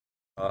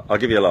I'll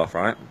give you a laugh,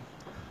 right?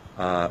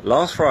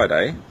 Last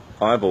Friday,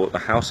 I bought the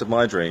house of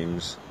my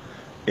dreams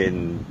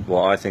in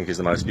what I think is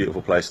the most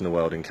beautiful place in the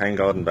world, in Cane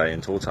Garden Bay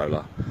in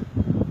Tortola.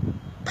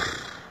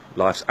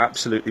 Life's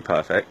absolutely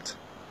perfect.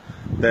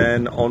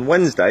 Then on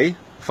Wednesday,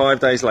 5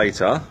 days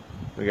later,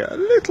 we get a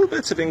little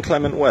bit of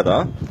inclement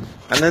weather,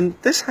 and then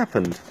this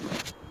happened.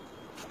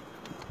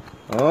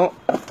 Oh,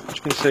 as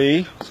you can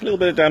see, it's a little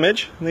bit of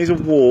damage. And these are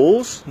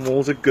walls.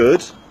 Walls are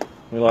good.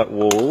 We like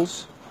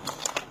walls.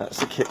 That's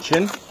the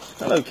kitchen.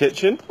 Hello,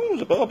 kitchen. Oh, it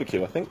was a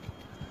barbecue, I think.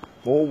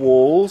 More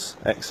walls.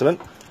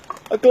 Excellent.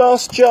 A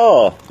glass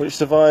jar, which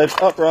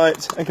survived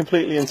upright and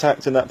completely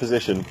intact in that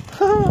position.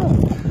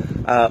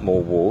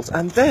 More walls.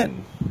 And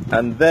then,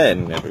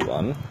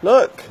 everyone,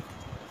 look.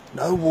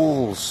 No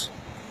walls.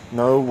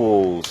 No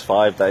walls.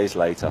 5 days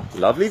later.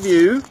 Lovely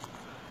view.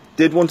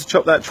 Did want to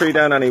chop that tree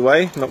down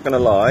anyway, not going to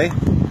lie.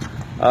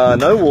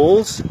 No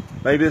walls.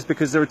 Maybe it's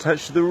because they're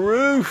attached to the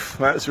roof.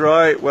 That's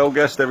right. Well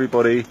guessed,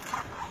 everybody.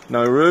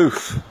 No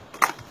roof.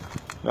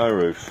 No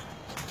roof.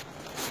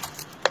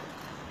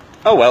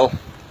 Oh well.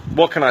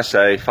 What can I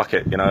say? Fuck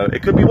it, you know.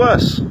 It could be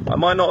worse. I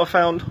might not have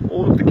found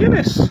all of the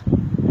Guinness.